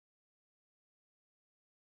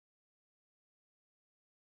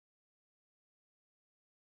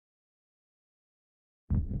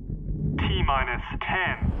minus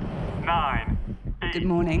 10, 9, 8. Good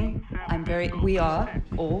morning. We are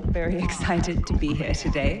all very excited to be here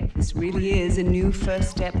today. This really is a new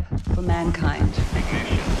first step for mankind.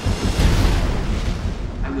 Ignition.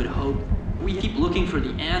 I would hope we keep looking for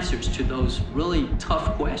the answers to those really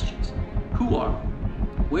tough questions. Who are we?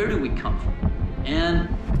 Where do we come from? And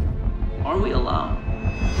are we alone?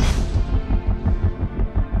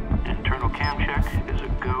 Internal cam check is a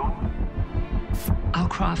go. Our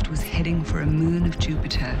craft was heading for a moon of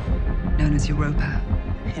Jupiter, known as Europa.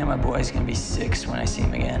 Yeah, my boy's gonna be 6 when I see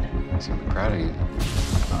him again. I'm proud of you.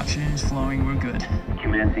 Oxygen is flowing, we're good.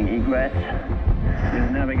 Commencing egress. This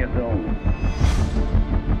never gets old.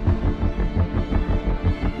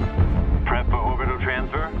 Prep for orbital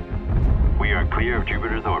transfer. We are clear of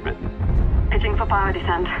Jupiter's orbit. Pitching for power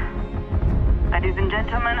descent. Ladies and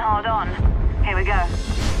gentlemen, hold on. Here we go.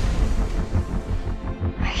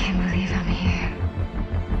 I can't believe I'm here.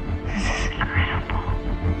 This is incredible.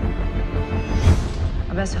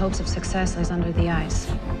 Our best hopes of success lies under the ice.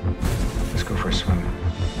 Let's go for a swim.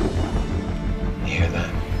 You hear that?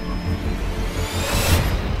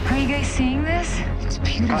 Are you guys seeing this? It's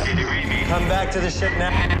beautiful. Come back to the ship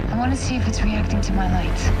now. I want to see if it's reacting to my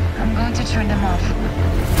lights. I'm going to turn them off.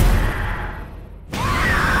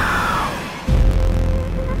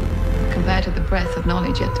 Compared to the breadth of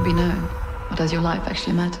knowledge yet to be known, what does your life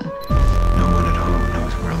actually matter? No one at home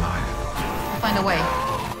knows we're alive. Find a way.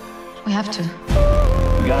 We have to.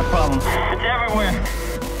 We got a problem. It's everywhere.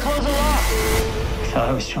 Close the lock. I thought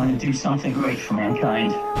I was trying to do something great for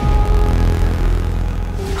mankind. What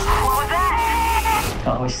was that? I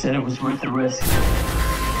always said it was worth the risk.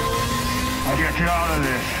 I'll get you out of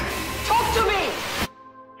this. Talk to me!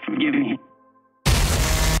 Forgive me.